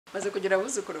maze kugira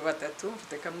abuzukuru batatu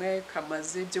mfite kamwe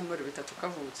kamaze ibyumweru bitatu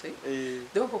kavutse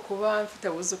donc kuba mfite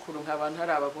abuzukuru nk'abantu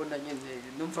hari ababona nyine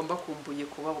numva mbakumbuye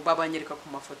kuba babanyereka ku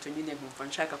mafoto nyine nkumva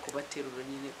nshaka kubaterura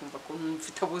nyine kumva ko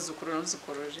mfite abuzukuru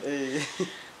n'uzukoroje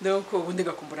donc ubundi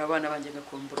gakumbura abana banjye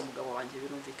gakumbura umugabo wanjye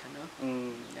birumvikana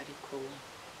ariko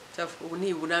ubu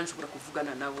nibura nshobora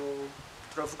kuvugana nabo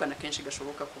turavugana kenshi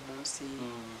gashoboka ku munsi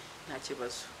nta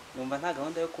kibazo. Numva nta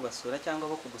gahunda yo kubasura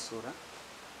cyangwa bo kugusura?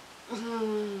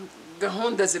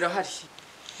 Gahunda zirahari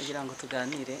kugira ngo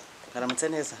tuganire. Garamutse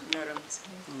neza? Naramutse.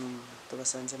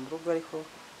 Tubasanze mu rugo ariko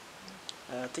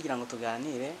tugira ngo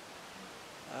tuganire.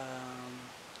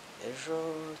 Ejo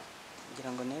kugira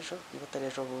ngo nejo niba atari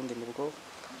ejo bundi nibwo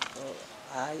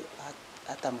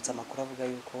atambutse amakuru avuga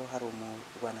yuko hari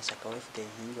umurwanashyaka wa FDL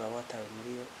inkingi waba watawe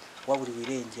muri yo waburiwe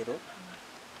irengero.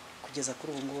 Kugeza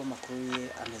kuri ubu ngubu amakuru ye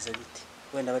ameze gute?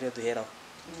 Wenda bariyo duheraho.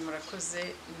 Murakoze.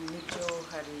 Nibyo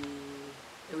hari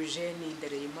Eugene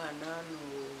Ndereyimana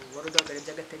warudagara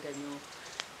by'agateganyo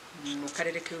mu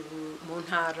karere mu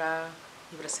ntara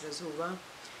y'Iburasirazuba.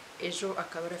 Ejo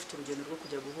akaba afite urugendo rwo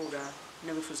kujya guhura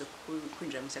n'abifuza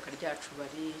kwinjira mu ishyaka ryacu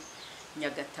bari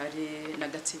Nyagatare na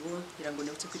Gatsibo kugira ngo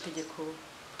nibutse ku itegeko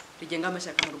rigenga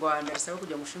amashyaka mu Rwanda risaba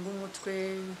kujya mushinga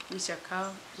umutwe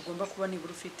w'ishyaka ugomba kuba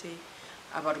nibura ufite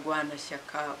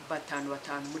abarwanashyaka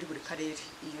batanu muri buri karere.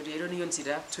 Iyo rero niyo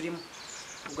nzira turimo.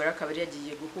 Ubwo rero akaba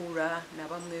yagiye guhura na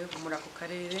bamwe muri ako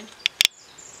karere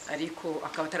ariko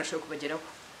akaba atarashoboye kubageraho.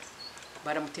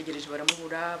 Baramutegereje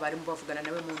baramubura, barimo bavugana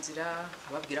nawe mu nzira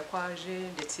ababwira ko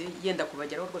aje ndetse yenda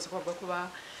kubageraho rwose ko bavuga ko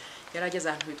yarageze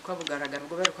ahantu bitwa Bugaragara.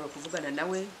 Ubwo baruka kuvugana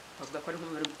nawe bavuga ko ari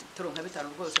nk'ibitaro nka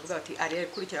bitanu rwose bavuga bati ari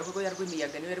kurikira kuko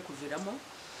yarwimiyaga niwe ari kuviramo.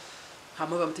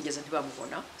 Hama bamutegeza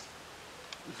ntibamubona.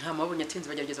 Nta mabonye atinze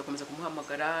bagerageza gukomeza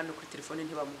kumuhamagara no kuri telefone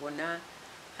ntibamubona.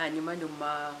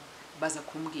 Nyuma baza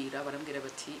kumbwira barambwira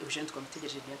bati Eugene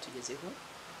twamutegereje ntiyatugezeho.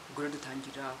 Ubwo rero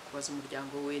dutangira kubaza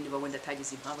umuryango we niba wenda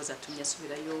atagize impamvu zatumye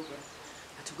asubirayo.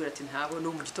 Atubwira ati ntabo.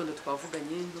 No mu gitondo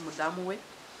twavuganye n'umudamu we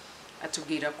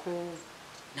atubwira ko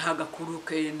nta gakuru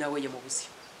ke nawe yamubuze.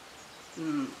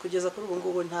 Kugeza kuri ubu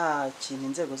ngubu nta kintu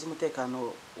inzego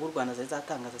z'umutekano w'u Rwanda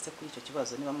zatangaza se kuri icyo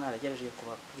kibazo niba mwaragejeje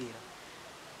kubabwira?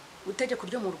 Utegeko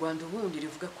ryo mu Rwanda ubundi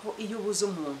rivuga ko iyo ubuze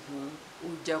umuntu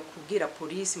ujya kubwira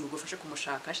polisi ngo gufashe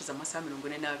kumushaka hashize amasaha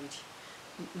 48.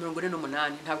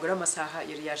 Ntabwo ari amasaha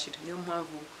yari yashira. Niyo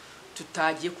mpamvu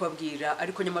tutagiye kubabwira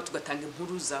ariko nyuma tugatanga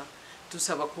impuruza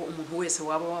dusaba ko umuntu wese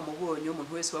waba wamubonye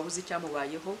umuntu wese wabuze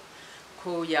icyamubayeho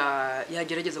ko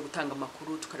yagerageza gutanga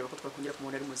amakuru tukareba ko twakongera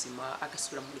kumubona ari muzima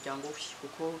agasubira mu muryango we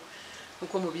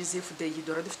kuko mubizi FDL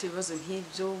dora dufite ibibazo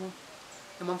nk'ibyo.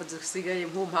 Impamvu dusigaye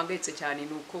mpangayitse cyane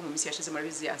nuko mu minsi yashize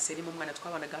marabizi Anseri mu mwana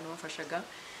twabanaga hano bafashaga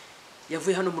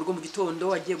yavuye hano mu rugo mu gitondo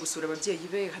agiye gusura ababyeyi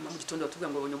be. Hano mu gitondo batubwira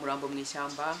ngo abonye umurambo mu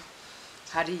ishyamba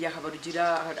hariya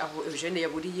Habarugira aho Eugene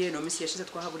yaburiye. No minsi yashize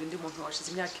twahabura indi muntu washize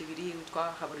imyaka 2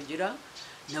 twahabarugira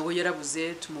nawe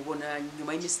yarabuze tumubona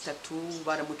nyuma y'iminsi 3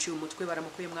 baramuciye umutwe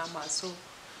baramukuyemo amaso.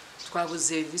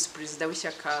 Twabuze vice president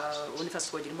w'ishyaka Boniface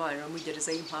Twagirimana mu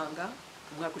gereza y'Impanga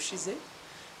umwaka ushize.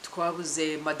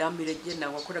 Twabuze Madame Regina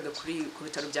wakoraga ku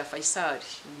bitaro bya Faisal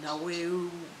nawe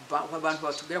abantu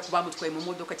batubwira ko bamutwaye mu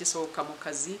modoka kisohoka mu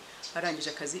kazi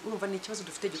arangije akazi. Urumva ni ikibazo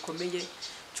dufite gikomeye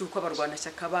cyuko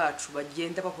abarwanashyaka bacu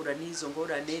bagenda bahura n'izo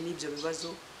ngorane n'ibyo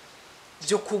bibazo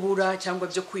byo kubura cyangwa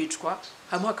byo kwicwa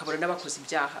hamwe hakabura n'abakoze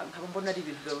ibyaha. Nkaba mbona ari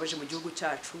ibintu bibabaje mu gihugu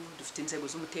cyacu. Dufite inzego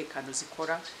z'umutekano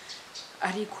zikora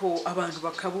ariko abantu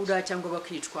bakabura cyangwa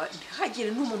bakicwa.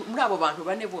 Ntihagire n'umuntu muri abo bantu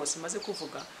bane bose maze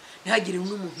kuvuga ntihagire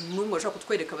n'umuntu n'umwe ushaka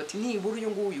kutwereka bati nibura uyu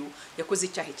nguyu yakoze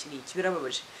icyaha iki n'iki.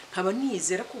 Birababaje. Nkaba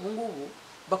nizera ko ubu ngubu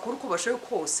bakora uko bashoboye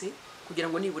kose kugira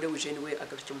ngo nibure Eugene we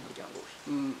agaruke mu muryango we.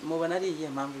 Mubona ari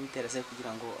iyihe mpamvu biterase kugira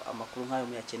ngo amakuru nk'ayo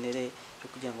muyakenere yo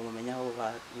kugira ngo mumenye aho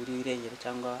buri irengero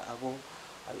cyangwa abo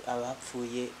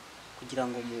abapfuye kugira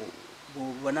ngo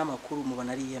mubone amakuru?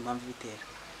 Mubona ari iyihe mpamvu bitera?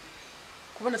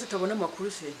 Kubona tutabona amakuru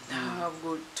se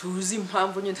ntabwo tuzi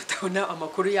impamvu nyine tutabona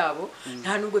amakuru yabo.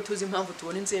 Nta nubwo tuzi impamvu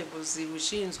tubona inzego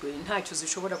zibishinzwe ntacyo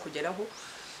zishobora kugeraho.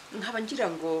 Nkaba ngira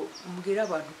ngo mbwira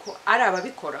abantu ko ari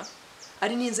ababikora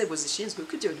ari n'inzego zishinzwe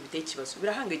ko ibyo bintu biteye ikibazo.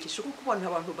 Birahangayikishije kuko kubona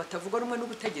abantu batavuga rumwe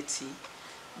n'ubutegetsi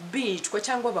bicwa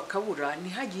cyangwa bakabura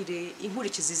ntihagire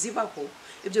inkurikizi zibaho.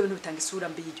 Ibyo bintu bitanga isura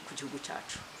mbi ku gihugu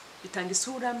cyacu. Bitanga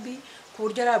isura mbi ku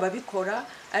buryo ari ababikora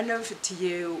ari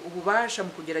n'abafitiye ububasha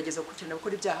mu kugerageza gukurikirana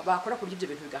abakora ibyaha bakora ku buryo ibyo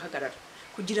bintu bigahagarara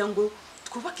kugira ngo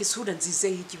twubake isura nziza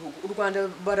y'igihugu. U Rwanda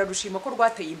bararushima ko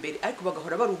rwateye imbere ariko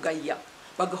bagahora barugaya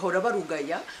bagahora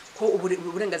barugaya ko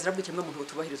uburenganzira bw'ikimwe muntu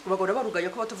butubahirizwa, bagahora barugaya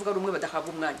ko batuvuga rumwe badahabwa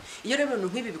umwanya. Iyo rero ibintu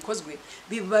nk'ibi bikozwe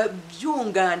biba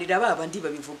byunganira babandi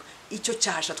babivuga, icyo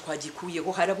cyasha twagikuyeho,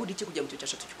 harabura iki kugira ngo icyo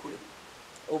cyasha tugikureho.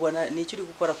 ubona ni icyo uri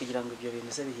gukora kugira ngo ibyo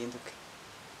bintu se bihinduke?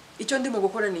 Icyo ndimo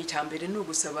gukora ni icyambere, ni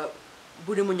ugusaba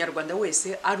buri munyarwanda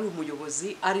wese, ari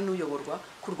umuyobozi ari n'uyoborwa,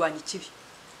 kurwanya ikibi.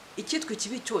 Icyitwa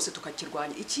ikibi cyose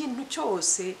tukakirwanya, ikintu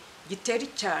cyose gitera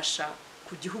icyasha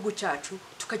ku gihugu cyacu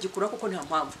tukagikura, kuko nta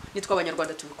mpamvu. Nitwe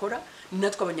abanyarwanda tubikora, ni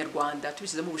natwe abanyarwanda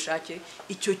tubishyizemo ubushake,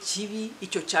 icyo kibi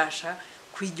icyo cyasha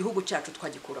ku gihugu cyacu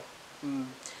twagikuraho.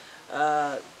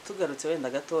 Tugarutse wenda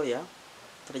gatoya,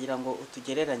 turagira ngo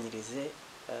utugereranyirize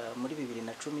muri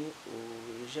 2010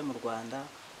 uje mu Rwanda,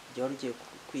 igihe wari ugiye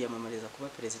kwiyamamariza kuba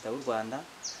perezida w'u Rwanda,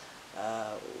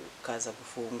 ukaza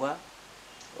gufungwa.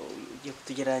 Ugiye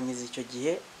kutugereranyiriza icyo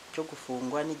gihe cyo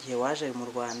gufungwa n'igihe waje mu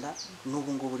Rwanda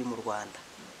n'ubu ngubu uri mu Rwanda,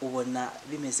 ubona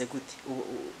bimeze gute?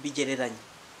 Bigereranye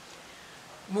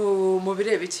mu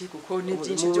bireba iki, kuko ni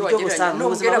byinshi byo wagereranya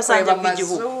n'ubuzima busanzwe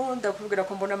bw'igihugu. Ndakubwira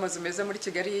ko mbona amazu meza muri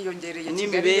Kigali yiyongereye,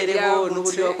 n'imibereho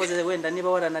n'uburyo wakoze, wenda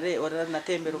niba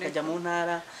waranatembera ukajya mu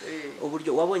ntara,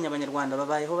 uburyo wabonye abanyarwanda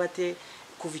babayeho bate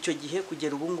kuva icyo gihe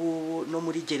kugera ubu ngubu, no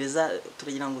muri gereza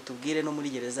turagira ngo tubwire no muri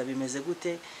gereza bimeze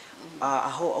gute,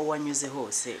 aho wanyuze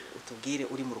hose utubwire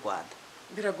uri mu Rwanda.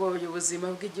 Biragoye ubuzima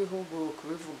bw'igihugu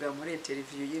kubivuga muri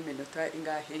interview y'iminota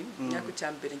ingahe. Myaka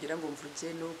cyambere ngira ngo mvuge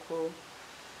nuko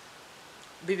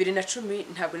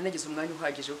 2010 ntabwo nagize umwanya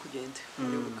uhagije wo kugenda.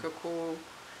 Ndibuka ko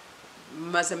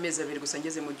maze amezi 2 gusa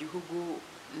ngeze mu gihugu,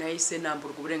 nahise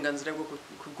namburwa uburenganzira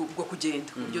bwo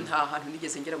kugenda, buryo nta hantu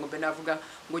nigeze ngera ngo mbe navuga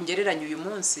ngo ngereranye uyu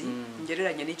munsi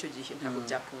ngereranye n'icyo gihe, ntabwo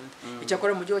byakunda.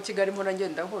 Icyakora mu mujyi wa Kigali mpora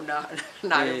ngendaho,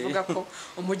 nabivuga ko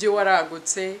umujyi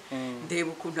waragutse, ndeba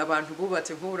ukuntu abantu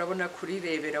bubatse, nk'ubu urabona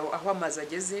kurirebera aho amazi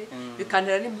ageze,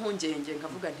 bikantera n'impungenge,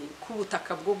 nkavuga nti ku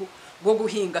butaka bwo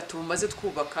guhinga tumaze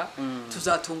twubaka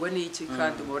tuzatungwa n'iki,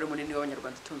 kandi umubare munini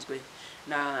w'abanyarwanda utunzwe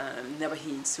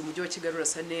n'abahinzi. Umujyi wa Kigali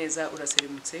urasa neza,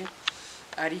 uraserimutse,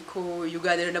 ariko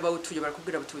uganira n'abawutuye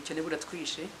barakubwira bati ubukene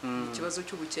buratwishe. Ikibazo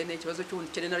cy'ubukene, ikibazo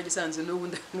cy'ubukene naragisanze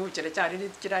n'ubukene cyane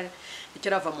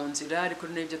ntikirava mu nzira, ariko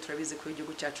n'ibyo turabizi ko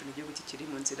igihugu cyacu ni igihugu kikiri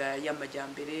mu nzira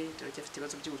y'amajyambere, turacyafite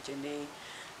ibibazo by'ubukene.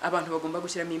 Abantu bagomba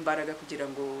gushyiramo imbaraga kugira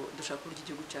ngo dushake uburyo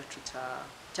igihugu cyacu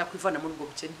cyakwivana muri ubwo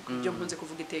bukene. Ibyo mpunze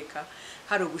kuvuga iteka,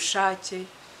 hari ubushake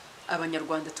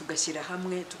abanyarwanda tugashyira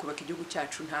hamwe tukubaka igihugu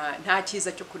cyacu, nta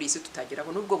cyiza cyo kuri isi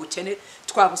tutageraho, n'ubwo bukene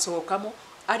twabusohokamo,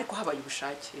 ariko habaye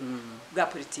ubushake bwa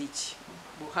politiki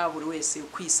buha buri wese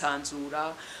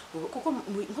kwisanzura. Kuko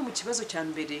nko mu kibazo cya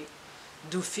mbere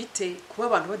dufite, kuba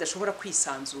abantu badashobora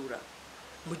kwisanzura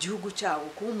mu gihugu cyabo,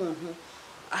 kuba umuntu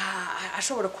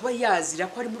ashobora kuba yazira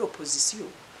ko ari muri opposition.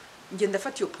 Nge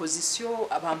ndafata iyo position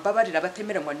abambabarira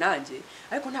batemeranywa nanjye,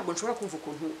 ariko ntabwo nshobora kumva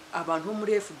ukuntu abantu bo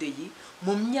muri FDI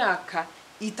mu myaka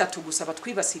 3 gusa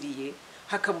batwibasiriye,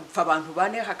 hakabupfa abantu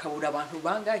 4, hakabura abantu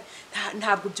bangahe.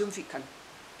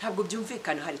 Ntabwo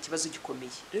byumvikana, hari ikibazo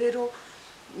gikomeye. Rero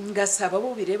ngasaba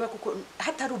bo bireba, kuko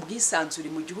hatari ubwisanzure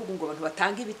mu gihugu ngo abantu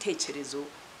batange ibitekerezo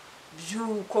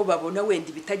byuko babona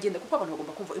wenda bitagenda, kuko abantu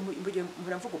bagomba kumva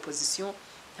muramvuga opposition,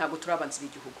 ntabwo turabanzi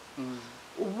b'igihugu.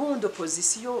 Ubundi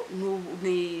opposition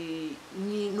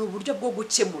ni uburyo bwo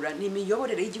gukemura, ni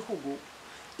imiyoborere y'igihugu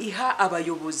iha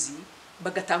abayobozi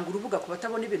bagatanga urubuga ku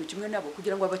batabona ibintu kimwe nabo,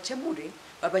 kugira ngo abakemure,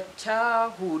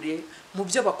 babacyahure mu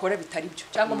byo bakora bitari byo,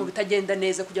 cyangwa mu bitagenda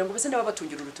neza, kugira ngo bese nabo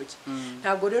batungira urutoki.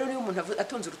 Ntabwo rero niyo umuntu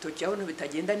atunze urutoki aho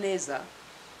bitagenda neza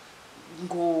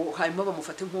ngo hanyuma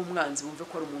bamufate nk'umwanzi, bumve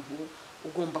ko ari umuntu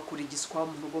ugomba kurigiswa,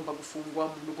 umuntu ugomba gufungwa,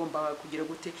 umuntu ugomba kugira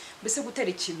gute, mbese gutera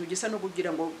ikintu gisa no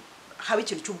kugira ngo habe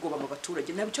ikintu cy'ubwoba mu baturage.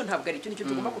 Nabyo ntabwo ari icyo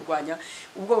tugomba kurwanya.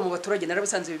 Ubwoba mu baturage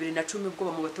narabasanze 2010, ubwoba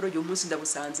mu baturage uyu munsi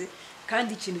ndabusanze,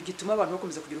 kandi ikintu gituma abantu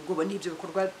bakomeza kugira ubwoba n'ibyo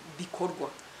bikorwa,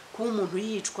 kuba umuntu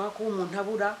yicwa, kuba umuntu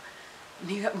abura,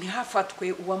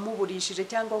 ntihafatwe uwamuburishije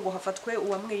cyangwa ngo hafatwe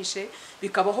uwamwishe,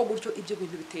 bikabaho gutyo. Ibyo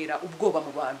bintu bitera ubwoba mu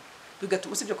bantu,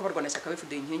 bigatuma usibye ko barwana shyaka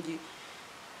FDI inkingi,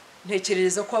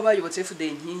 ntekereza ko abayobotse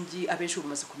FDI inkingi abenshi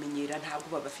bumaze kumenyera,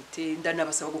 ntabwo babafite.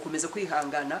 Ndanabasaba gukomeza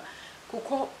kwihangana,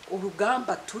 kuko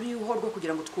urugamba turiho rwo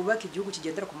kugira ngo twubake igihugu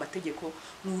kigendera ku mategeko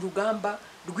ni urugamba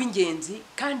rw'ingenzi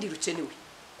kandi rukenewe,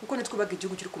 kuko nitwubaka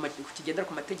igihugu kigendera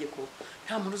ku mategeko,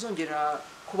 nta muntu uzongera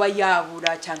kuba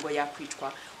yabura cyangwa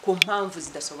yakwicwa ku mpamvu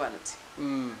zidasobanutse.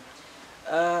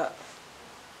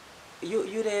 Iyo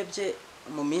urebye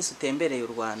mu minsi utembereye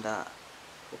u Rwanda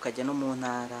ukajya no mu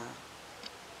ntara,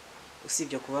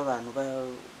 usibye kuba abantu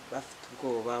bafite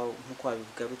ubwoba nk'uko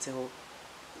wabigarutseho,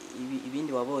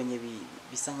 ibindi wabonye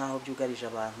bisa nkaho byugarije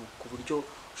abantu ku buryo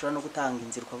ushobora no gutanga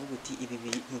inzira ukavuga uti ibi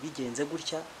bintu bigenze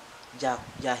gutya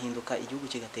byahinduka igihugu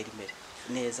kigatera imbere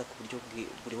neza ku buryo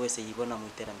buri wese yibona mu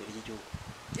iterambere ry'igihugu?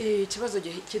 Ikibazo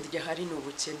kindi gihari ni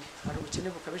ubukene. Hari ubukene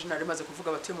bukabije, nari maze kuvuga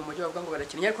abatuye mu mujyi bavuga ngo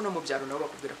barakennye, ariko no mu byaro nabo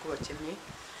bakubwira ko bakennye.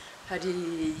 Hari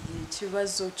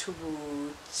ikibazo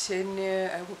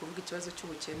cy'ubukene, ariko kuvuga ikibazo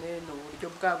cy'ubukene ni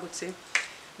uburyo bwagutse.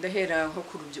 Ndahera nko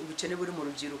ku ubukene buri mu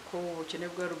rubyiruko.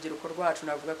 Ubukene bw'urubyiruko rwacu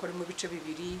navuga ko ari mu bice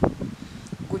bibiri: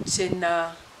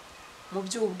 gukena mu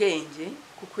by'ubwenge,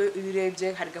 kuko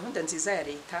ibirebye hari gahunda nziza ya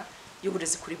leta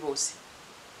y'uburezi kuri bose.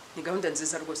 Ni gahunda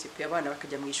nziza rwose pe, abana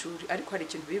bakajya mu ishuri, ariko hari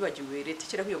ikintu bibagiwe. Leta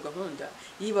ishyiraho iyo gahunda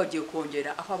yibagiwe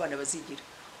kongera aho abana bazigira.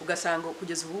 Ugasanga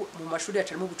kugeza ubu mu mashuri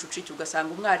yacarimo ubucucike,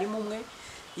 ugasanga umwarimu umwe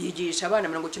yigisha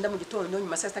abana 90 mu gitondo,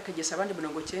 nyuma saa 6 akagisha abandi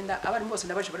 90. Abarimu bose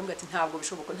nabaje barambwira ati ntabwo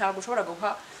bishoboka, ntabwo ushobora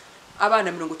guha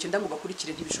abana 90 ngo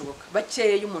bakurikire, ntibishoboka.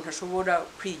 Bakeye umuntu ashobora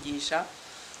kwigisha,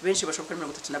 benshi bashoboka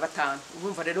 35.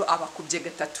 Urumva rero abakubye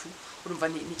gatatu,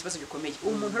 urumva ni ikibazo gikomeye.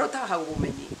 Umuntu rero utahawe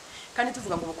ubumenyi, kandi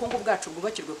tuvuga ngo ubukungu bwacu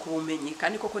bwubakirwe ku bumenyi,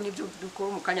 kandi koko nibyo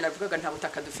dukora mu kanya navugaga, nta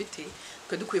butaka dufite,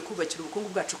 twe dukwiye kubakira ubukungu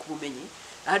bwacu ku bumenyi.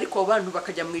 Ariko abantu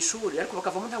bakajya mu ishuri ariko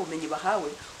bakavamo nta bumenyi bahawe,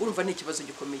 urumva ni ikibazo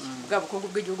gikomeye. Bwa bukungu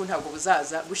bw'igihugu ntabwo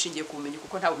buzaza bushingiye ku bumenyi,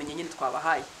 kuko nta bumenyi nyine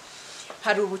twabahaye.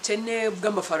 Hari ubukene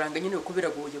bw'amafaranga nyine, uko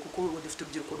biragoye, kuko dufite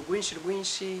urubyiruko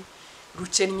rwinshi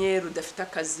rukennye, rudafite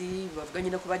akazi. Bavuga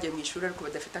nyine ko bagiye mu ishuri ariko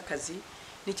badafite akazi.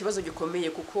 Ni ikibazo gikomeye,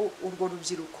 kuko urwo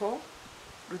rubyiruko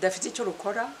rudafite icyo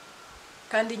rukora,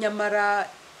 kandi nyamara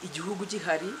igihugu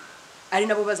gihari, ari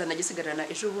nabo bazana gisigarana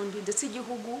ejo bundi. Ndetse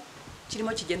igihugu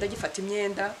kirimo kigenda gifata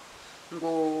imyenda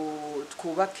ngo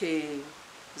twubake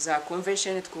za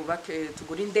convention, twubake,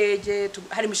 tugura indege,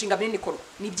 hari imishinga minini ikorwa.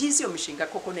 Ni byiza iyo mishinga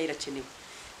koko nayo irakenewe,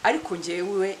 ariko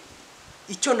njyewe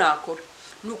icyo nakora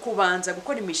ni ukubanza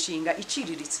gukora imishinga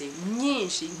iciriritse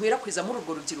myinshi, nkwirakwiza muri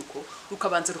urwo rubyiruko,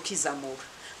 rukabanza rukizamura.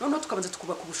 Noneho tukabanza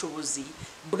tukubaka ubushobozi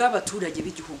bw'abaturage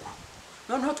b'igihugu.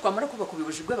 Noneho twamara kubaka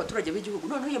ubuyobozi bw'abaturage b'igihugu,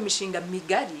 noneho iyo mishinga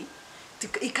migari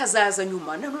ikazaza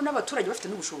nyuma. Noneho n'abaturage bafite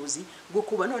n'ubushobozi bwo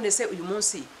kuba. None se uyu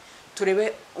munsi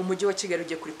turebe umujyi wa Kigali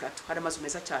ugiye kuri plateau, hari amazu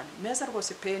meza cyane, meza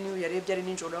rwose pe, niyo yarebye ari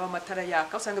ninjoro amatara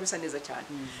yaka, usanga bisa neza cyane.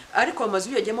 Ariko amazu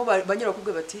yagiyemo banyura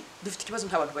kubwe bati dufite ikibazo,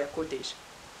 nta bantu bayakodesha.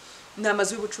 Ni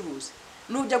amazu y'ubucuruzi.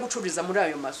 Nujya gucururiza muri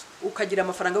ayo mazu ukagira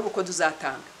amafaranga y'ubukode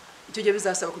uzatanga, icyo gihe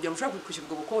bizasaba kugira ngo ushobora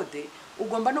kwishyurwa ubukode,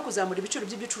 ugomba no kuzamura ibiciro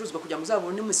by'ibicuruzwa kugira ngo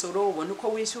uzabone imisoro, ubone uko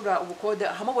wishyura ubukode,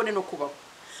 hamubone no kubaho.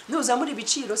 Nuzamura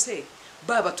ibiciro se,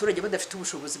 ba baturage badafite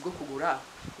ubushobozi bwo kugura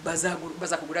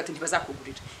bazakugura ati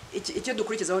ntibazakugurira. Icyo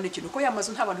dukurikizaho ni ikintu ko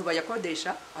yamazu nta bantu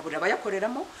bayakodesha, abura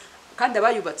bayakoreramo, kandi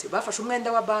abayubatse bafashe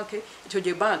umwenda wa banke. Icyo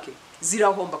gihe banke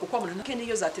zirahomba, kuko umuntu nake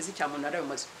niyo zateze icyamunara ayo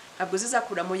mazu ntabwo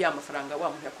zizakuramo ya mafaranga wa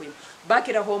muntu yakuyemo.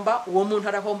 Banke irahomba, uwo muntu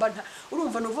arahomba.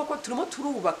 Urumva nuvuga ko turimo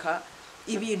turubaka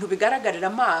ibintu bigaragarira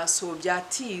amaso,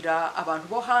 byatira abantu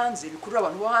bo hanze, bikurura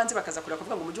abantu bo hanze bakaza kureba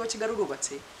kuvuga ngo umujyi wa Kigali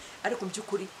urubatse, ariko mu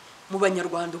by'ukuri mu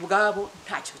banyarwanda ubwabo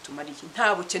ntacyo tumariye,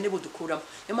 nta bukene budukuramo.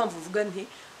 Niyo mpamvu uvuga nti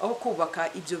aho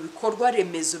kubaka ibyo bikorwa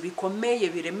remezo bikomeye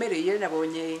biremereye.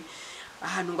 Nabonye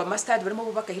ahantu ngo amastade barimo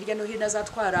bubaka hirya no hino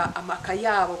azatwara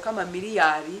amakayabo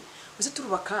k'amamiliyari, uzi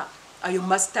turubaka ayo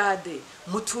mastade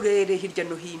mu turere hirya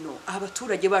no hino,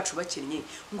 abaturage bacu bakennye,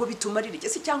 ngo bitumarire iki?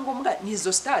 Icyangombwa ni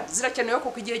izo stade zirakenewe,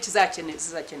 kuko igihe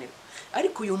zizakenerwa.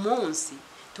 Ariko uyu munsi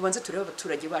tubanze turebe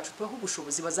abaturage bacu, tubaho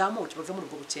ubushobozi, bazamuke bave muri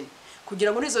ubwo bukene,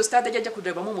 kugira ngo n'izo stade ajya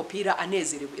kurebamo umupira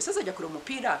anezerewe. Ese azajya kureba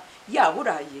umupira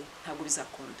yaburaye? Ntabwo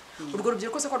bizakunda. Urwo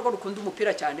rubyiruko se ko rwo rukunda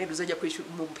umupira cyane, ruzajya kwishyura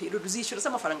umupira, ruzishyura se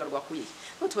amafaranga rwakuye.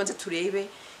 No tubanze turebe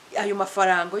ayo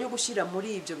mafaranga yo gushyira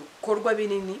muri ibyo bikorwa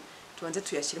binini, tubanze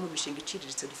tuyashyire mu mishinga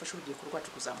iciriritse dufasha urubyiruko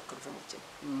rwacu kuzamuka ruva mu bukene.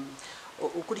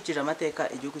 Ukurikije amateka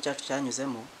igihugu cyacu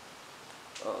cyanyuzemo,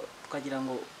 tukagira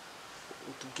ngo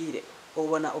utubwire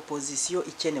ubona opposition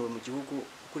ikenewe mu gihugu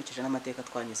ukurikije n'amateka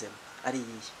twanyuzemo ari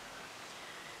iyihe?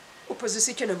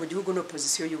 Opposition ikenewe mu gihugu no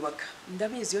opposition yubaka.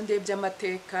 Ndabizi iyo ndebye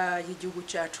amateka y'igihugu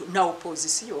cyacu na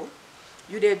opposition,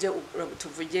 iyo urebye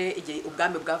tuvuge igihe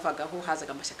ubwami bwavagaho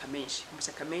hazaga amashyaka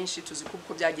menshi tuzi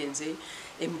uko byagenze.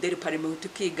 MDR parlement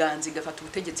ikiganza igafata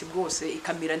ubutegetsi bwose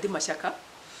ikamira andi mashyaka.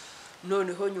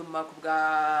 Noneho nyuma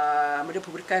muri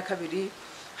Repubulika ya kabiri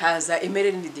haza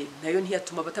MRND, nayo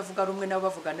ntiyatuma batavuga rumwe nabo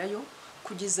bavuga nayo,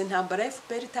 kugeza intambara ya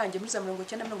FPR itangiye muri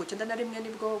 1991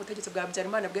 nibwo ubutegetsi bwa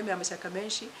Habyarimana bwemeye amashyaka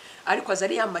menshi, ariko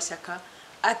azari amashyaka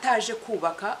ataje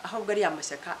kubaka, ahubwo ari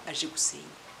amashyaka aje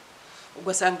gusenya.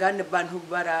 Ugasanga abantu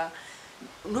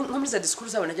nko muri za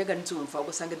discours zabo najyaga nzumva,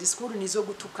 ugasanga discours nizo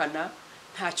gutukana,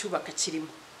 nta cyubaka kirimo.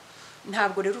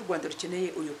 Ntabwo rero u Rwanda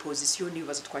rukeneye uyo opposition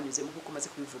n'ibibazo twanyuzemo nkuko maze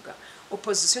kubivuga.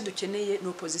 Opposition dukeneye ni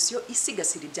opposition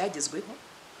isigasira ibyagezweho,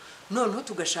 noneho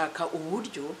tugashaka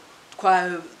uburyo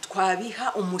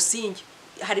twabiha umusingi.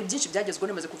 hari byinshi byagezweho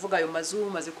namaze kuvuga ayo mazu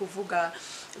maze kuvuga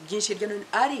byinshi hirya no hino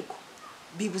ariko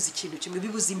bibuze ikintu kimwe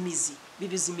bibuze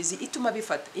imizi ituma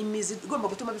bifata imizi igomba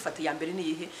gutuma bifata ya mbere ni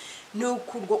ihe ni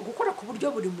gukora ku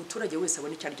buryo buri muturage wese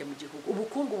abone icyarya mu gihugu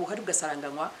ubukungu buhari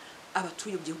bwasaranganywa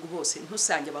abatuye igihugu bose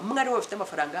ntusange bamwe ari bo bafite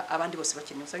amafaranga abandi bose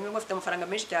bakeneye usanga bamwe bafite amafaranga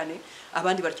menshi cyane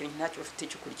abandi barakeneye ntacyo bafite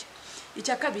cyo kurya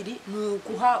icya kabiri ni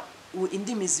uguha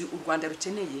indi mizi u Rwanda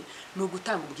rukeneye ni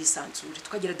ugutanga ubwisanzure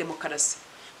tukagira demokarasi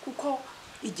kuko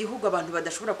igihugu abantu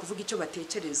badashobora kuvuga icyo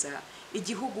batekereza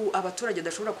igihugu abaturage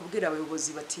badashobora kubwira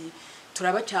abayobozi bati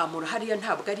turabacyamura hariya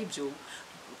ntabwo ari byo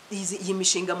iyi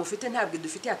mishinga mufite ntabwo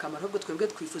dufitiye akamaro ahubwo twebwe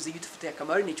twifuza ibyo dufitiye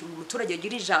akamaro ni ikintu umuturage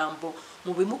agira ijambo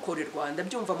mu bimukorerwa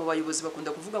ndabyumva mu bayobozi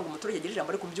bakunda kuvuga ngo umuturage agira ijambo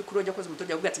ariko mu by'ukuri ujya koza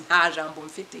umuturage avuga ati nta jambo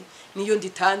mfite niyo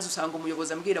nditanze usanga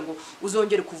umuyobozi ambwira ngo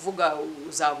uzongere kuvuga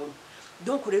uzabona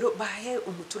donc rero bahe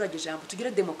umuturage ijambo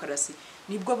tugire demokarasi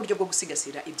nibwo buryo bwo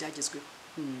gusigasira ibyagezweho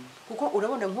kuko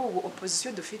urabona nk'ubu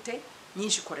opposition dufite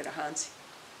nyinshi ikorera hanze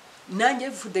nanjye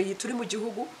vudeyi turi mu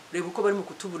gihugu reba uko barimo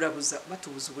kutuburabuza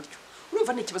batubuza uburyo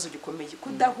urumva ni ikibazo gikomeye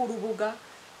kudaha urubuga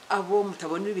abo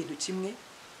mutabona ibintu kimwe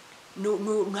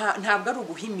ntabwo ari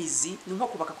uguhimizi ni nko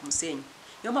kubaka ku musenyi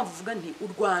niyo mpamvu uvuga nti u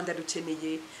Rwanda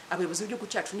rukeneye abayobozi b'igihugu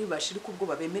cyacu nibashira kubwo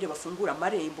babemere bafungura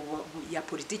amarembo ya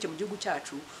politike mu gihugu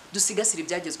cyacu dusigasira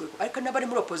ibyagezweho ariko n'abari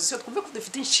muri opposition twumve ko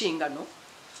dufite inshingano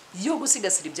yo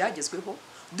gusigasira ibyagezweho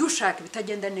dushaka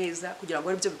ibitagenda neza kugira ngo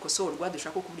aribyo bikosorwa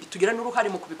dushaka tugira n'uruhare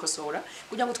mu kubikosora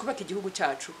kugira ngo twubake igihugu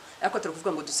cyacu ariko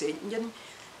turavuga ngo dusenye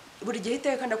buri gihe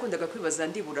iteka nakundaga kwibaza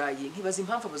ndi Burayi nkibaza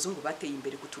impamvu abazungu bateye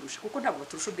imbere kuturusha kuko ntabwo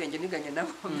baturusha ubwenge niganye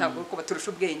nabo ntabwo ko baturusha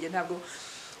ubwenge ntabwo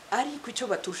ariko icyo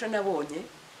baturusha nabonye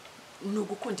ni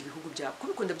ugukunda ibihugu byabo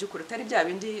kubikunda by'ukuri atari bya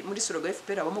bindi muri soroga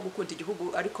FPR abamo gukunda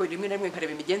igihugu ariko rimwe na rimwe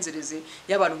nkareba imigenzereze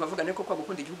y'abantu nkavuga niko kwa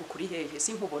gukunda igihugu kuri hehe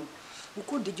sinkubona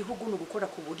gukunda igihugu ni ugukora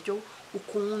ku buryo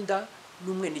ukunda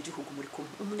n'umwe n'igihugu muri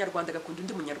kumwe umunyarwanda agakunda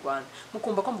undi munyarwanda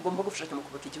mukumva ko mugomba gufashanya mu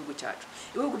kubaka igihugu cyacu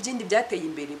ibihugu byindi byateye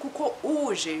imbere kuko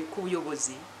uje ku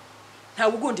buyobozi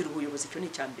ntawe ugundira ubuyobozi cyo ni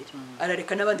cyambere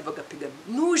arareka n'abandi bagapigana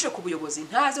nuje ku buyobozi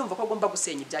ntaze wumva ko agomba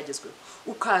gusenya ibyagezweho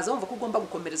ukaza wumva ko ugomba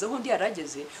gukomereza aho undi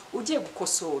yarageze ugiye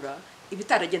gukosora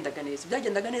ibitaragendaga neza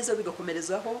byagendaga neza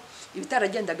bigakomerezaho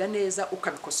ibitaragendaga neza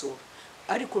ukabikosora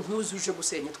ariko ntuzuje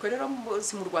gusenya twe rero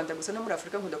si mu Rwanda gusa no muri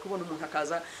Afrika nkunda kubona umuntu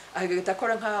akaza agahita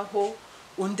akora nkaho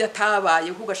undi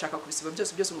atabaye ugashaka kubisiba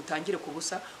byose mutangire ku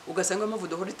busa ugasanga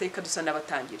amavudo hori iteka dusa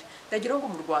n'abatangira ndagira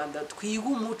ngo mu Rwanda twiga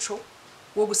umuco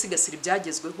wo gusigasira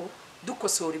ibyagezweho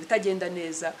dukosora ibitagenda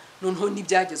neza noneho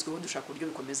n'ibyagezweho dushaka uburyo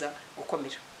bikomeza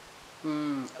gukomera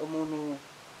umuntu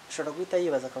ashobora guhita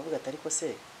yibaza akavuga ati ariko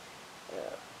se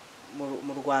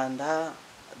mu Rwanda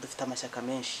dufite amashyaka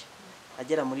menshi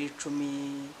agera muri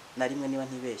 11 niba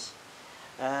ntibeshye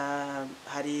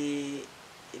hari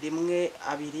rimwe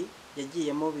abiri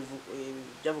yagiyemo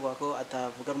byavuga ko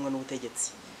atavuga rumwe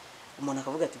n'ubutegetsi umuntu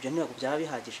akavuga ati ibyo ntabwo byaba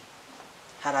bihagije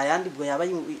hari ayandi bwo yaba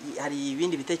hari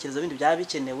ibindi bitekerezo bindi byaba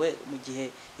bikenewe mu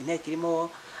gihe inteko irimo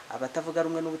abatavuga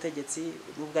rumwe n'ubutegetsi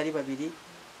nubwo ari babiri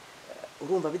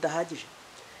urumva bidahagije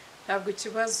ntabwo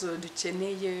ikibazo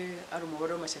dukeneye ari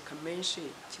umubare w'amashyaka menshi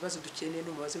ikibazo dukeneye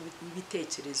n'umubazo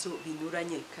w'ibitekerezo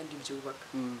binyuranye kandi byubaka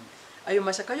ayo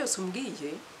mashyaka yose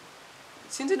umbwiye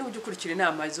sinzi n'uburyo ukurikira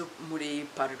inama zo muri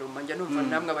parlement njya numva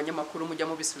namwe abanyamakuru mujya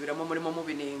mubisubiramo murimo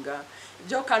mubinenga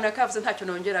ibyo kana kavuze ntacyo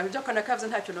nongera ibyo kana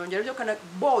kavuze ntacyo nongera ibyo kana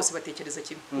bose batekereza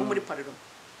kimwe muri parlement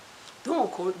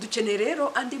donc dukeneye rero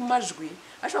andi majwi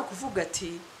ashobora kuvuga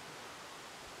ati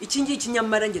iki ngiki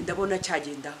nyamara nge ndabona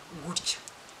cyagenda gutya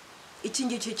iki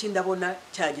ngiki ndabona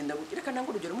cyagenda gutya reka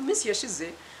nango urugero mu minsi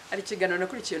yashize ari kiganiro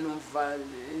nakurikiye numva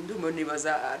ndumwe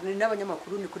nibaza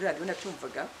n'abanyamakuru ni kuri radio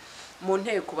nacyumvaga mu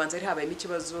nteko kubanza ari habaye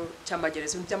ikibazo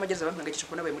cy'amagereza bampangakisha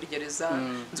ko nabaye muri gereza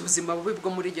ubuzima bubi bwo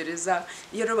muri gereza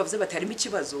iyo rero bavuze bati harimo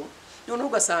ikibazo none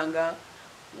ugasanga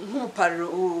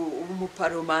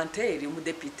nk'umuparomanteri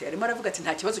umudepite arimo aravuga ati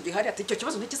nta kibazo gihari ati icyo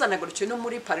kibazo ntikizanagarukiye no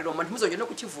muri parlement ntimuzongere no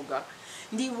kukivuga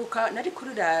ndibuka nari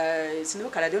kuri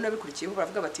sinibuka radio nabikurikiyeho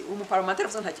baravuga bati umuparomanteri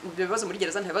avuze nta bibazo muri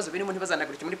gereza nta bibazo birimo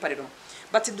ntibazanagarukiye muri parlement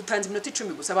bati dutanze iminota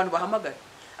 10 gusa abantu bahamagara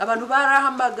abantu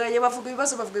barahamagaye bavuga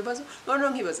ibibazo none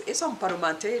nkibaza ese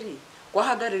umuparomanteri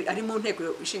wahagara ari mu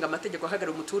nteko ishinga amategeko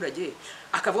ahagara umuturage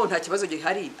akavuga nta kibazo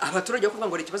gihari abaturage kuvuga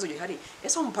ngo ikibazo gihari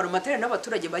ese umuparomanteri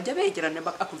n'abaturage bajya begerana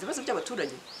akumva ibibazo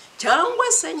by'abaturage cyangwa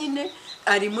se nyine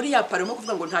ari muri ya parlement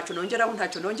kuvuga ngo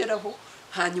ntacyo nongeraho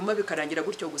hanyuma bikarangira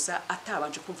gutyo gusa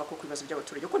atabanje kumva ko ibibazo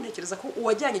by'abaturage ko ntekereza ko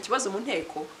uwajyanye ikibazo mu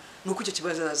nteko nuko icyo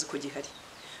kibazo azi ko gihari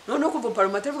none uko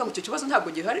umuparomanteri avuga ngo icyo kibazo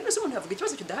ntabwo gihari nese umuntu avuga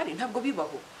ikibazo kidahari ntabwo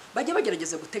bibaho bajya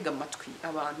bagerageza gutega amatwi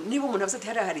abantu niba umuntu avuze ati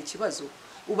hari ikibazo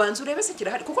ubanza urebe se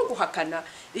kirahari kuko guhakana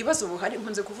ibibazo buhari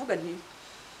nkunze kuvuga nti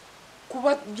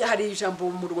kuba hari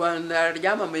ijambo mu Rwanda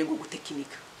ryamamaye ngo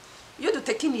gutekinika. Iyo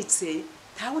dutekinitse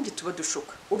nta wundi tuba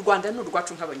dushoka. U Rwanda ni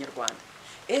urwacu nk'abanyarwanda.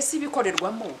 Ese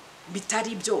ibikorerwamo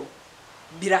bitari byo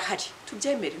birahari.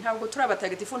 Tubyemere, ntabwo turi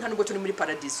abatagatifu, nta nubwo turi muri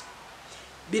paradizo.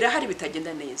 Birahari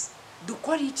bitagenda neza.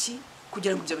 Dukora iki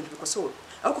kugira ngo ibyo bintu bikosore?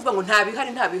 Aho kuvuga ngo nta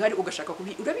bihari ugashaka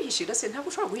urabihishira se, ntabwo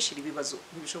ushobora guhishira ibibazo,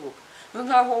 ntibishoboka.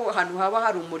 Nkaho ahantu haba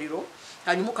hari umuriro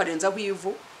hanyuma ukarenzaho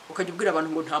ivu ukajya ubwira abantu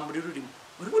ngo nta muriro urimo.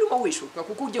 Urimo wishuka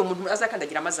kuko ugiye umuntu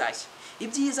azakandagira amazashya.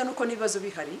 Ibyiza nuko nibazo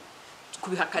bihari,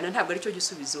 kubihakana ntabwo ari cyo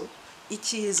gisubizo.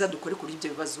 Ikiza dukore kuri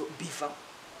ibyo bibazo biva.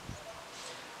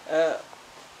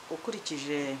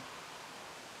 Ukurikije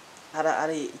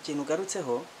hari ikintu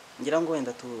garutseho ngira ngo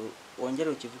wenda wongere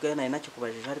ukivuga nari nacyo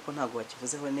kubajije ariko ntabwo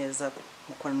wakivuzeho neza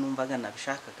nkuko numvaga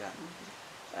nabishakaga.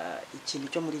 Ikintu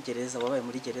cyo muri gereza, wabaye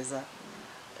muri gereza,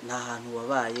 nta hantu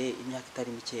wabaye imyaka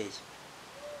itari mikeya.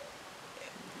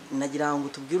 Nagira ngo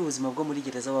tubwire ubuzima bwo muri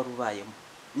gereza wari ubayemo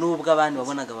nubwo abandi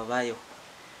babonaga babayeho.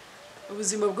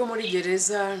 Ubuzima bwo muri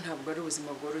gereza ntabwo ari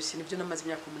ubuzima bworoshye. Nibyo namaze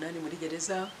imyaka 8 muri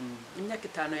gereza. Imyaka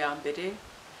 5 ya mbere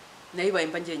nayibaye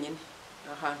mba ngenyene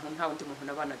ahantu nta wundi muntu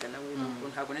nabanaga nawe,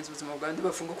 ntabwo nzi ubuzima bw'abandi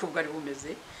bafunga uko bwari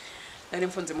bumeze. Nari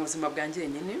mfunze mu buzima bwa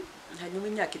ngenyene. Hanyuma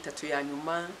imyaka 3 ya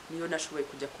nyuma niyo nashoboye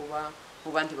kujya kuba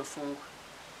mu bandi bafungwa.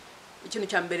 Ikintu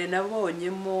cya mbere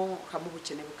nabonyemo hamwe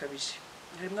ubukene bukabije.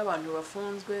 Harimo abantu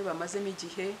bafunzwe bamazemo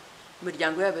igihe,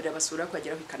 imiryango yabo irabasura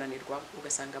kwageraho ikananirwa,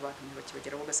 ugasanga abantu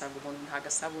ntibakibageraho, ugasanga umuntu nta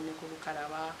gasabune ko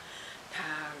gukaraba, nta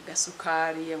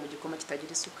gasukari mu gikoma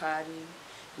kitagira isukari,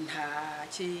 nta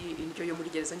indyo yo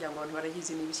muri gereza ngira ngo abantu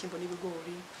barayizi ni ibishyimbo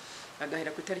n'ibigori.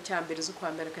 Agahera ku itariki ya mbere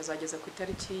z'ukwa mbere akazageza ku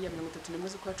itariki ya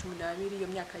 31 z'ukwa 12 iyo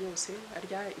myaka yose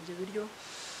arya ibyo biryo.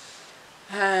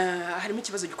 Harimo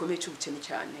ikibazo gikomeye cy'ubukene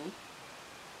cyane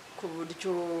ku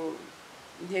buryo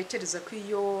ntekereza ko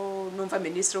iyo numva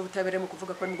ministre w'ubutabera mu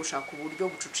kuvuga ko ari gushaka uburyo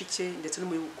bucucike ndetse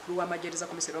n'umukuru w'amagereza,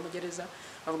 komiseri w'amagereza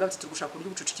bavuga bati tugushaka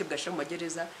uburyo bucucike bwashira mu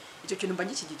magereza, icyo kintu mba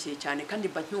ngikigikiye cyane kandi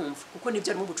mba ntumva kuko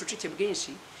nibyo arimo bucucike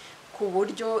bwinshi ku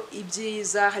buryo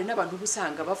ibyiza. Hari n'abantu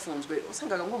busanga bafunzwe,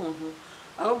 usangaga nk'umuntu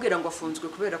ahubwira ngo afunzwe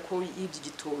kubera ko yibye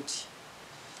igitoki,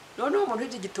 noneho umuntu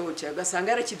w'ibye igitoki agasanga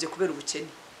yarakibye kubera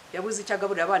ubukene, yabuze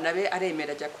icyagaburira abana be,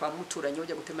 aremera ajya kwa muturanye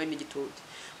ujya gutema igitoki.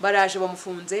 Baraje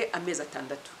bamufunze amezi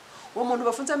 6. Uwo muntu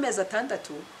bafunze amezi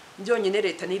 6 byonyine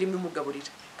leta nirimo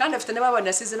umugaburira kandi afite n'abana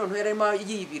yasize, noneho yarimo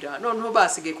yibira, noneho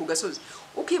basigaye ku gasozi.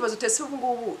 Ukibaza utese ubu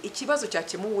ngubu ikibazo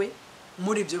cyakemuwe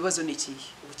muri ibyo bibazo ni ikihe?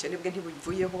 Ubukene bwe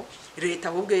ntibuvuyeho, leta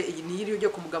ahubwo niyiri ujye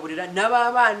kumugaburira,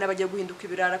 n'abana bagiye guhinduka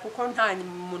ibirara kuko nta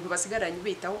muntu basigaranye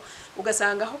bitaho.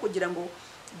 Ugasanga aho kugira ngo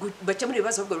bakemure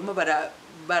ibibazo ahubwo barimo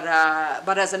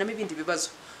barazanamo ibindi bibazo.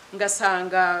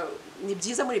 Ngasanga ni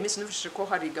byiza muri iminsi nufishije ko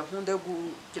hari gahunda yo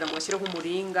kugira ngo bashyireho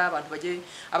umuringa,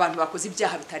 abantu bakoze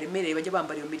ibyaha bitaremereye bajye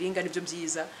bambara iyo miringa. Nibyo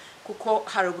byiza kuko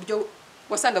hari uburyo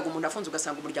wasangaga umuntu afunze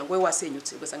ugasanga umuryango we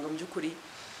wasenyutse, ugasanga mu by'ukuri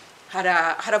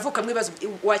haravuka mwibazo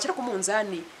wakira ku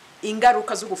munzani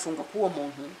ingaruka zo gufunga k'uwo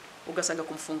muntu, ugasanga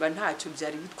kumufunga ntacyo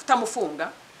byari,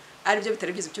 kutamufunga ari byo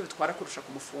bitari byiza, icyo bitwara kurusha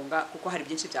kumufunga kuko hari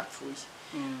byinshi byapfuye.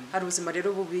 Hari ubuzima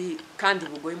rero bubi kandi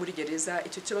bugoye muri gereza.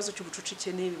 Icyo kibazo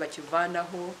cy'ubucucike ni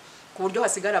bakivanaho ku buryo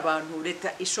hasigara abantu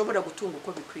leta ishobora gutunga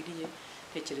uko bikwiriye.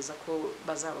 Ntekereza ko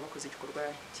bazaba bakoze igikorwa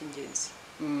cy'ingenzi.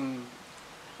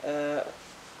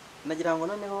 Nagira ngo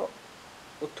noneho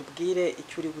utubwire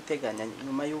icyo uri guteganya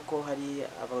nyuma y'uko hari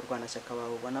abarwanashyaka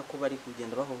babona ko bari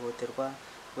kugenda bahohoterwa.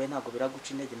 We ntabwo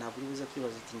biraguca intege, ntabwo uri buze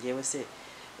kwibaza uti ngewe se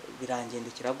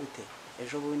birangendekera gute?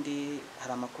 Ejo bundi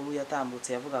hari amakuru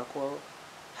yatambutse yavuga ko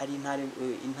hari intari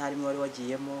imwe wari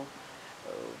wagiyemo,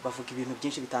 bavuga ibintu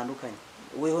byinshi bitandukanye.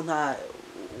 Weho nta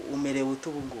umerewe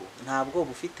utubungu, ntabwo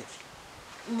bufite?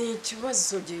 Ni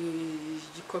ikibazo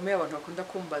gikomeye abantu bakunda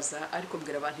kumbaza, ariko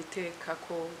mbwira abantu iteka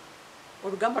ko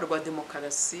urugamba rwa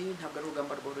demokarasi ntabwo ari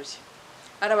urugamba rworoshye.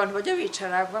 Hari abantu bajya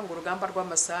bicara bavuga ngo urugamba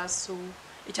rw'amasasu.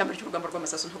 Icyambere cy'urugamba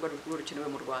rw'amasasu ntabwo rukenewe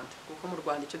mu Rwanda, kuko mu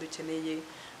Rwanda icyo dukeneye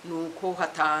nuko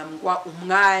hatangwa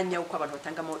umwanya uko abantu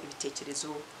batangamo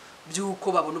ibitekerezo by'uko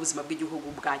babona ubuzima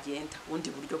bw'igihugu bwagenda, ubundi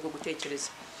buryo bwo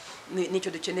gutekereza nicyo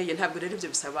dukeneye. Ntabwo rero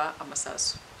ibyo bisaba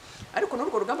amasasu, ariko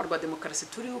n'urwo rugamba rwa demokarasi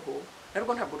turiho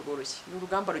narwo ntabwo rworoshye. Ni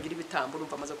urugamba rugira ibitambo,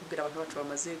 urumva amaze kubwira abantu bacu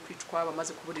bamaze kwicwa,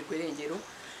 bamaze kuburirwa irengero,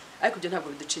 ariko ibyo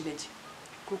ntabwo biduca intege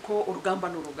kuko urugamba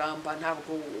n'urugamba.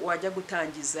 Ntabwo wajya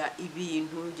gutangiza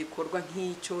ibintu gikorwa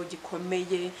nk'icyo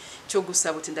gikomeye cyo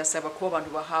gusaba uti ndasaba ko abantu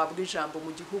bahabwa ijambo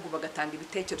mu gihugu bagatanga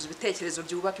ibitekerezo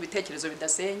byubaka, ibitekerezo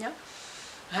bidasenya,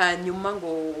 hanyuma ngo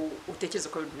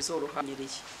utekereze ko ibintu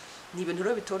bizorohanyereye. Ni ibintu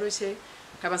rero bitoroshye.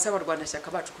 Nkaba nsaba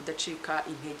abarwanashyaka bacu kudacika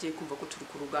intege, kumva ko turi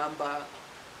ku rugamba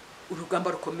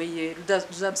urugamba rukomeye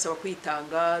ruzadusaba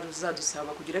kwitanga,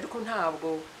 ruzadusaba kugira, ariko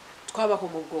ntabwo twabaho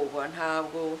mu bwoba.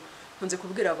 Ntabwo nkunze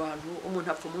kubwira abantu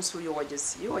umuntu apfa umunsi w'iyo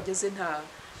wageze. Iyo wageze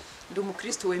ndi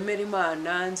umukristo wemera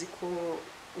Imana, nzi ko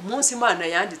umunsi Imana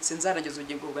yanditse nzarangiza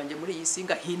ubugingo bwanjye muri iyi si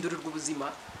ngahindurirwa ubuzima,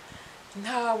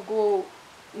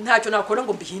 ntacyo nakora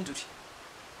ngo mbihindure,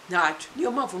 ntacyo.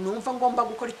 Niyo mpamvu numva ngomba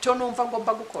gukora icyo numva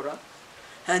ngomba gukora,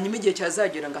 hanyuma igihe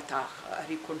cyazagera ngataha.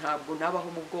 Ariko ntabwo nabaho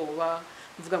mu bwoba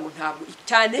mvuga ngo ntabwo,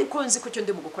 cyane ko nzi ko icyo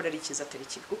ndi mu gukora ari cyiza atari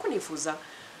kibi, kuko nifuza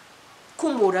ko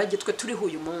umurage twe turiho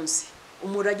uyu munsi,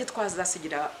 umurage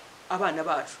twazasigira abana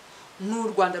bacu ni u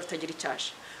Rwanda rutagira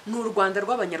icyasha, ni u Rwanda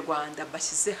rw'abanyarwanda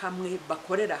bashyize hamwe,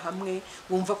 bakorera hamwe,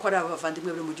 bumva ko ari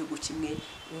abavandimwe bari mu gihugu kimwe,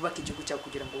 bubaka igihugu cyabo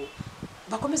kugira ngo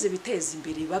bakomeze biteze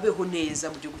imbere, babeho neza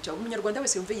mu gihugu cyabo. Umunyarwanda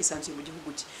wese yumve yisanzuye mu gihugu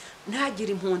cye,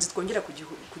 ntagire impunzi twongera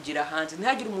kugira hanze,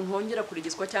 ntagire umuntu wongera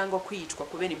kurigizwa cyangwa kwicwa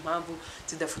kubera impamvu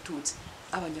zidafututse.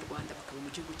 Abanyarwanda bakaba mu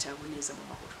gihugu cyabo neza mu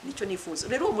mahoro, nicyo nifuza.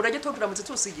 Rero uwo murage turamutse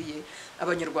tusigiye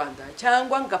abanyarwanda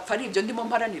cyangwa ngapfa ari ibyo ndimo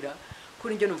mparanira,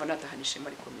 kuri njye numva natahana ishema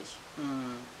rikomeye.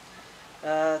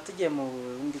 Tugiye mu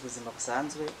bundi buzima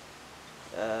busanzwe,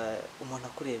 umuntu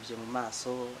akurebye mu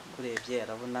maso, akurebye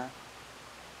arabona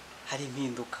hari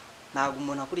impinduka. Ntabwo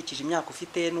umuntu akurikije imyaka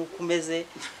ufite n'uko umeze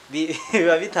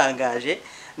biba bitangaje.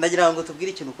 Ndagira ngo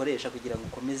tubwire ikintu ukoresha kugira ngo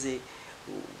ukomeze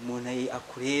umuntu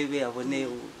akurebe abone.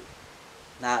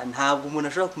 Ntabwo umuntu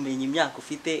ashobora kumenya imyaka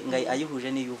ufite ngo ayihuje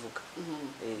n'iyo uvuga.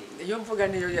 Iyo mvuga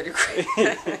niyo yari kwe.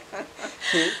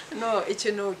 No,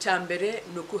 ikintu cya mbere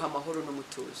ni ukuha amahoro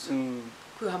n'umutuzo.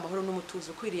 Kwiha amahoro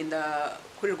n'umutuzo, kwirinda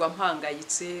kurirwa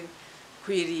mpangayitse,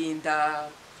 kwirinda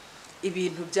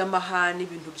ibintu by'amahane,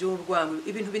 ibintu by'urwango,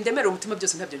 ibintu bindemera umutima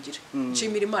byose ntabyo ngira.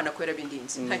 Nshimira Imana ko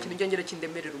yarabindinze. Nta kintu ngengera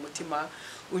kindemerera umutima,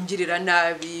 ungirira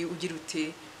nabi, ugira ute,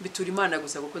 bitura Imana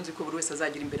gusa, kuko nzi ko buri wese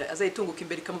azagira imbere, azayitunguka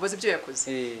imbere ikamubaza ibyo yakoze.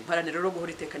 Mparanira rero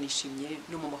guhora iteka nishimye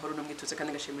no mu mahoro no mwituze,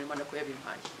 kandi ngashimira Imana ko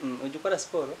yabimpaye. Ujya ukora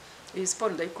siporo? Iyi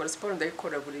siporo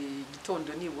ndayikora buri gitondo,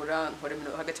 nibura nkora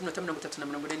hagati y'minota 30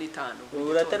 na 45.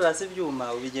 Uraterura se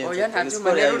ibyuma ubigenza? Oya, nta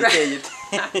byuma nterura.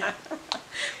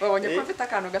 Wabonye ko mfite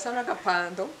akantu gasa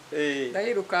n'agapando,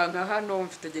 ndayirukanka hano,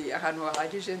 mfite ahantu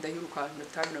hahagije,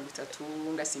 ndayirukanka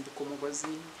 30 ngasimbuka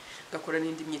umugozi, ngakora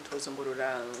n'indi myitozo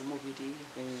ngorora umubiri.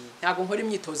 Ntabwo nkora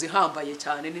imyitozo ihambaye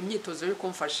cyane, ni imyitozo yo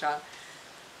kumfasha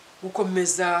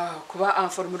gukomeza kuba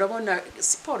informe. Urabona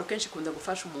siporo kenshi ikunda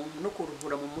gufasha umuntu no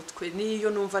kuruhura mu mutwe. Niyo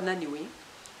numva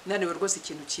naniwe rwose,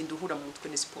 ikintu kinduhura mu mutwe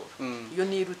ni siporo. Iyo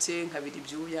nirutse nkabira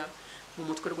ibyuya mu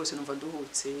mutwe rwose numva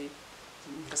nduhutse,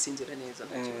 ngasinzira neza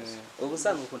nta kibazo. Ubu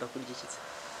usanga ukunda kurya iki?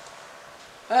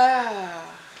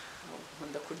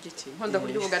 Nkunda kurya iki? Nkunda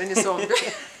kurya ubugari n'isombe.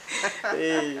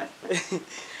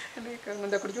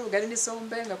 Nkunda kurya ubugari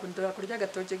n'isombe, ngakunda kurya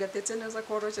agatoki gatetse neza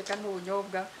koroshye kandi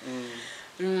ubunyobwa.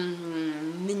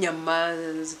 N'inyama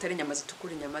zitari inyama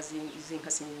zitukura, inyama z'inka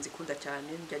sinzikunda cyane,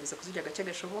 ngerageza kuzirya gake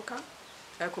gashoboka,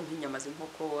 ariko nk'inyama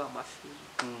z'inkoko, amafi.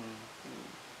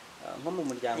 Nko mu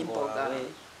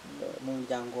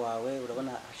muryango wawe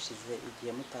urabona hashize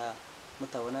igihe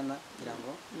mutabonana, kugira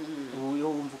ngo iyo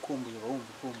wumva ukumbuye.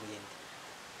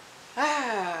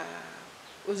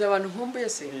 Uzi abantu nkumbuye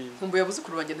se? Nkumbuye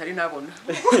abuzukuru banjye ntari nabona.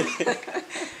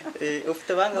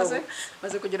 Ufite bangahe?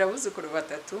 Maze kugira abuzukuru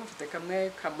 3, mfite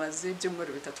kamwe kamaze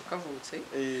ibyumweru 3 kavutse.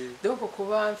 Donc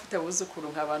kuba mfite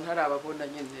abuzukuru nk'abantu hari ababona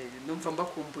nyine, numva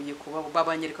mbakumbuye kuba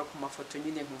babanyereka ku mafoto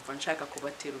nyine, nkumva nshaka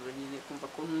kubaterura nyine, kumva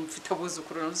ko mfite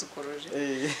abuzukuru n'uzukoroje.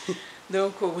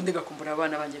 Donc ubundi ngakumbura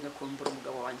abana banjye, ngakumbura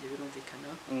umugabo wanjye, birumvikana.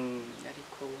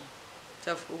 Ariko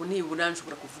ubu nibura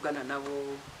nshobora kuvugana nabo,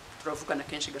 turavugana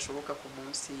kenshi gashoboka ku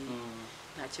munsi,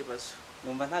 nta kibazo.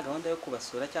 Numva nta gahunda yo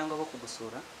kubasura cyangwa bo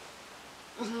kugusura?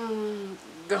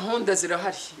 Gahunda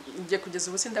zirahari. Ngiye kugeza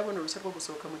ubu sindabona uruhushya rwo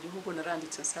gusohoka mu gihugu.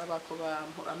 Naranditse nsaba ko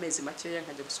amezi makeya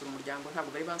nkajya gusura umuryango,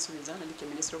 ntabwo bari bansubiza. Nandike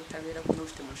Minisitiri w'Ubutabera ko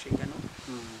n'ufite mu nshingano,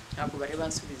 ntabwo bari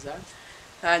bansubiza.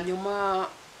 Hanyuma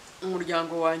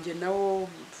umuryango wanjye nawo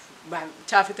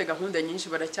cyafite gahunda nyinshi,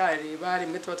 baracyareba,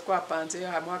 rimwe tuba twapanze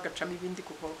hamwe hagacamo ibindi,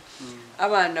 kuko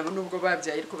abana nubwo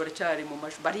babyaye ariko baracyari mu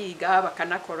mashuri, bariga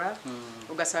bakanakora,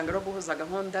 ugasanga rero guhuza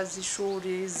gahunda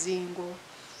z'ishuri z'ingo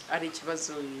ari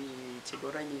ikibazo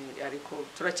kigoranye, ariko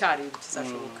turacyari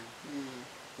kizashoboka.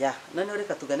 Noneho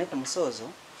reka tugane ku musozo,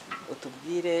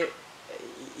 utubwire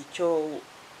icyo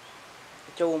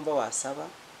wumva wasaba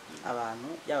abantu,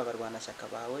 yaba abarwanashyaka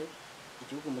bawe,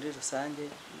 igihugu muri rusange,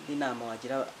 n'inama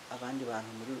wagira abandi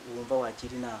bantu wumva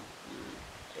wagira inama.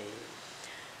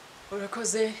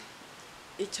 Urakoze.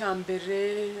 Icyambere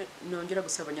nongera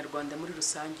gusaba abanyarwanda muri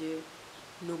rusange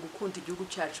no gukunda igihugu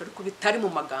cyacu, ariko bitari mu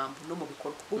magambo no mu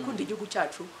bikorwa. Gukunda igihugu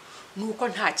cyacu nuko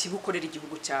nta kibukorera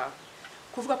igihugu cyawe.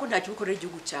 kuvuga ko nta kibukorera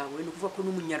igihugu cyawe ni ukuvuga ko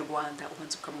n'umunyarwanda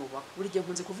ubanza ukamwubaha. buri gihe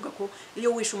nkunze kuvuga ko iyo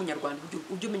wishe umunyarwanda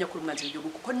ujye umenya ko uri umwanzi w'igihugu,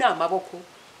 kuko ni amaboko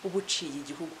uba uciye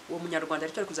igihugu. uwo munyarwanda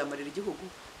ariko ari kuzamarira igihugu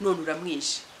none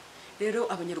uramwishe. rero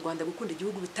abanyarwanda gukunda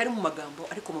igihugu bitari mu magambo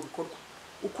ariko mu bikorwa,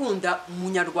 ukunda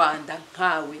umunyarwanda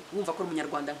nkawe, wumva ko ari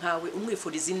umunyarwanda nkawe,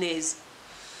 umwifuriza ineza,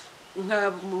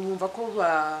 wumva ko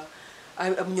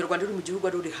umunyarwanda uri mu gihugu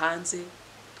ari uri hanze,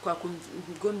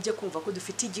 twagombye kumva ko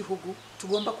dufite igihugu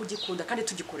tugomba kugikunda kandi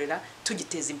tugikorera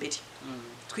tugiteza imbere.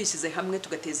 twishyize hamwe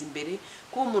tugateza imbere,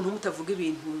 kuba umuntu mutavuga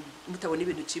ibintu, mutabona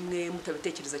ibintu kimwe,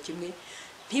 mutabitekereza kimwe,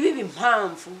 ntibibe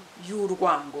impamvu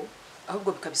y'urwango,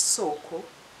 ahubwo bikaba isoko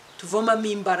tuvomamo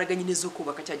imbaraga nyine zo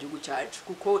kubaka cya gihugu cyacu.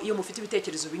 kuko iyo mufite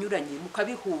ibitekerezo binyuranye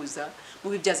mukabihuza,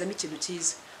 mubibyazamo ikintu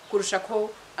cyiza, kurusha ko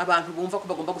abantu bumva ko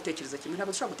bagomba gutekereza kimwe.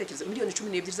 Ntabwo dushobora gutekereza, miliyoni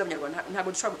 12 z'abanyarwanda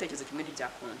ntabwo dushobora gutekereza kimwe,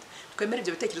 ntibyakunda. twemere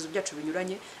ibyo bitekerezo byacu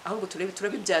binyuranye, ahubwo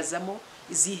turabibyazamo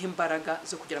izihe imbaraga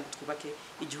zo kugira ngo twubake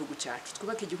igihugu cyacu,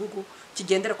 twubake igihugu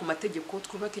kigendera ku mategeko,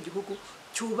 twubake igihugu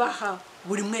cyubaha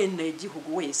buri mwene igihugu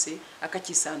wese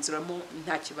akakisanzuramo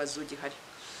nta kibazo gihari.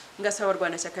 ngasaba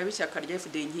abarwanashyaka b'ishyaka rya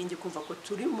FDD inkingi kumva ko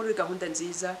turi muri gahunda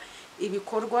nziza,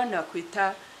 ibikorwa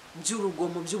nakwita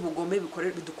by'urugomo by'ubugome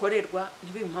bidukorerwa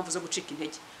ntibibe impamvu zo gucika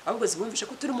intege, ahubwo zibumvisha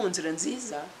ko turi mu nzira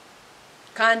nziza,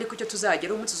 kandi ko icyo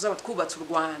tuzagera umunsi tuzaba twubatse u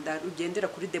Rwanda rugendera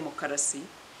kuri demokarasi,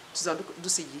 tuzaba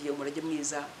dusigiye umurage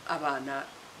mwiza abana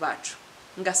bacu.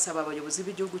 ngasaba abayobozi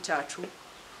b'igihugu cyacu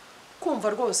kumva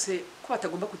rwose ko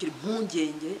batagomba kugira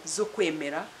impungenge zo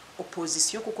kwemera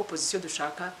opposition, kuko opposition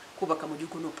dushaka kubaka mu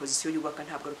gihugu ni opposition yubaka,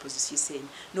 ntabwo ari opposition isenya.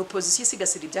 ni opposition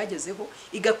isigasira ibyagezeho,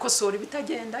 igakosora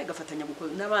ibitagenda, igafatanya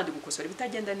n'abandi gukosora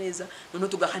ibitagenda neza, none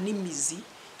tugahana imizi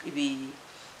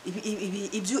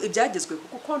ibyagezweho,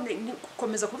 kuko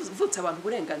gukomeza kuvutsa abantu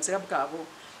uburenganzira bwabo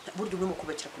buryo urimo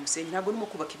kubakira ku musenyi, ntabwo urimo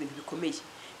kubaka ibintu bikomeye.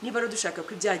 niba rero dushaka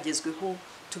ko ibyagezweho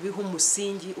tubiha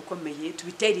umusingi ukomeye,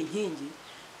 tubitera inkingi,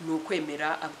 ni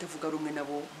ukwemera abatavuga rumwe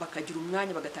nabo bakagira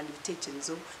umwanya, bagatanga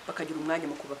ibitekerezo, bakagira umwanya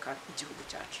mu kubaka igihugu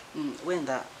cyacu.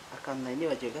 wenda akantu nari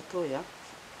nibagiwe gatoya,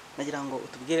 nagira ngo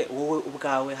utubwire wowe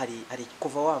ubwawe, hari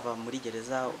kuva wava muri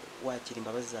gereza wakira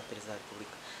imbabazi za Perezida wa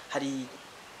Repubulika, hari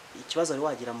ikibazo wari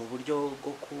wagira mu buryo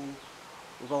bwo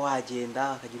kuba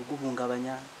wagenda akagira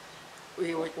uguhungabanya?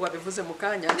 wabivuze mu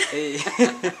kanya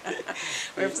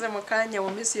wabivuze mu kanya. mu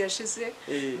minsi yashize,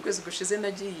 ukwezi gushize,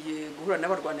 nagiye guhura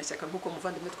n'abarwanashyaka nk'uko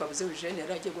muvandimwe Twabuze Eugene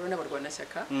yari agiye guhura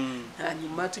n'abarwanashyaka.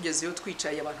 hanyuma tugezeyo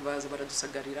twicaye, abantu baza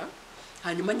baradusagarira.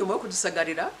 hanyuma nyuma yo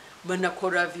kudusagarira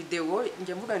banakora video,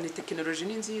 njye mvuga ni tekinoloji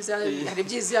ni nziza, hari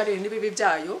ibyiza hari n'ibibi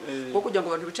byayo, kuko kugira ngo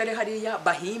abantu bicare hariya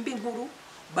bahimbe inkuru,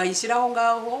 bayishyiraho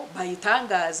ngaho,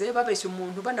 bayitangaze, babeshya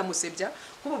umuntu banamusebya.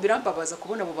 nk'ubu birambabaza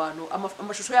kubona abo bantu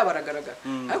amashusho yabo aragaragara,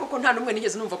 ariko ko nta n'umwe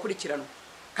nigeze numva kurikiranwa,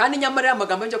 kandi nyamara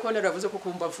amagambo njya kubona yavuze ko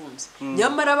kumva avunze,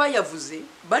 nyamara bayavuze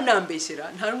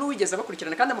banambeshyera, nta n'uwigeze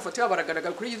bakurikirana, kandi amafoto yabo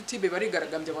aragaragara kuri YouTube,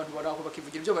 barigaragambye, abantu baraho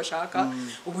bakivugira ibyo bashaka,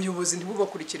 ubuyobozi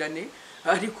ntibubakurikirane.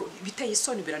 ariko biteye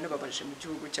isoni, biranababaje mu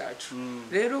gihugu cyacu.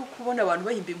 rero kubona abantu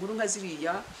bahimba inkuru nka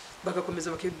ziriya bagakomeza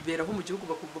bakiberaho mu gihugu,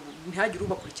 ntihagire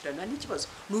ubakurikirana, n'ikibazo.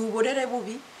 ni uburere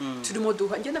bubi turimo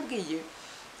duha. njye nabwiye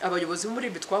abayobozi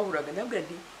muri ibi twahuraga, ndabwira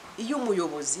nti iyo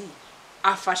umuyobozi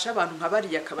afasha abantu nka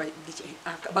bariya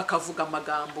bakavuga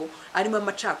amagambo arimo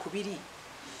amacakubiri,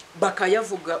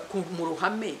 bakayavuga mu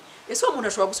ruhame, ese uwo muntu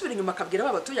ashobora gusubira inyuma akabwira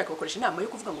abatuye, akabakoresha inama yo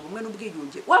kuvuga ngo ubumwe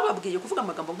n'ubwiyunge? wababwiye kuvuga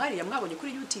amagambo nk'ariya mwabonye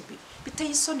kuri YouTube,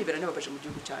 biteye isoni, biranababaje mu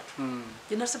gihugu cyacu.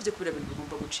 njye nasabye ko ibintu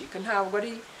bigomba gucika,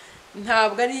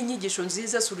 ntabwo ari inyigisho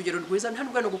nziza, si urugero rwiza, nta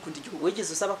nubwo no gukunda igihugu.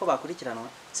 wigeze usaba ko bakurikiranwa?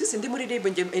 sisi ndi muri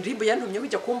RIB yantumye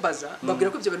ujya kumbaza, babwira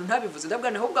ko ibyo bintu ntabivuze.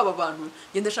 ndabwana ahubwo aba bantu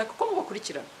ngenda ndashaka ko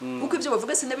mubakurikirana, kuko ibyo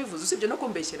bavuga sinabivuze, usibye no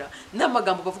kumbeshyera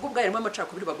n'amagambo bavuga ubwo yarimo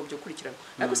amacakubiri bagobye gukurikirana,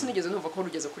 ariko sinigeze numva ko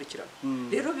rugeze kurikirana.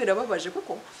 rero birababaje,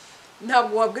 kuko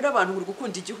ntabwo wabwira abantu uri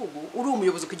gukunda igihugu uri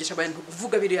umuyobozi ukigisha abantu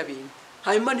kuvuga biriya bintu,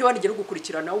 hanyuma ntiwanigere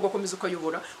gukurikirana ugakomeza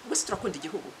ukayobora. ubwo se turakunda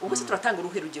igihugu, ubwo se turatanga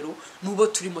uruhe rugero mubo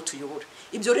turimo tuyobora.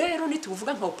 ibyo rero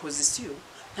nituvuga nka opposition,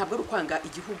 ntabwo ari ukwanga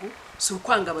igihugu, si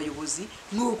ukwanga abayobozi,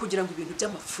 ni ukugira ngo ibintu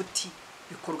by'amafuti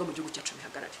bikorwa mu gihugu cyacu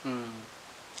bihagarare.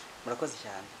 murakoze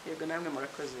cyane. yego namwe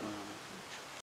murakoze.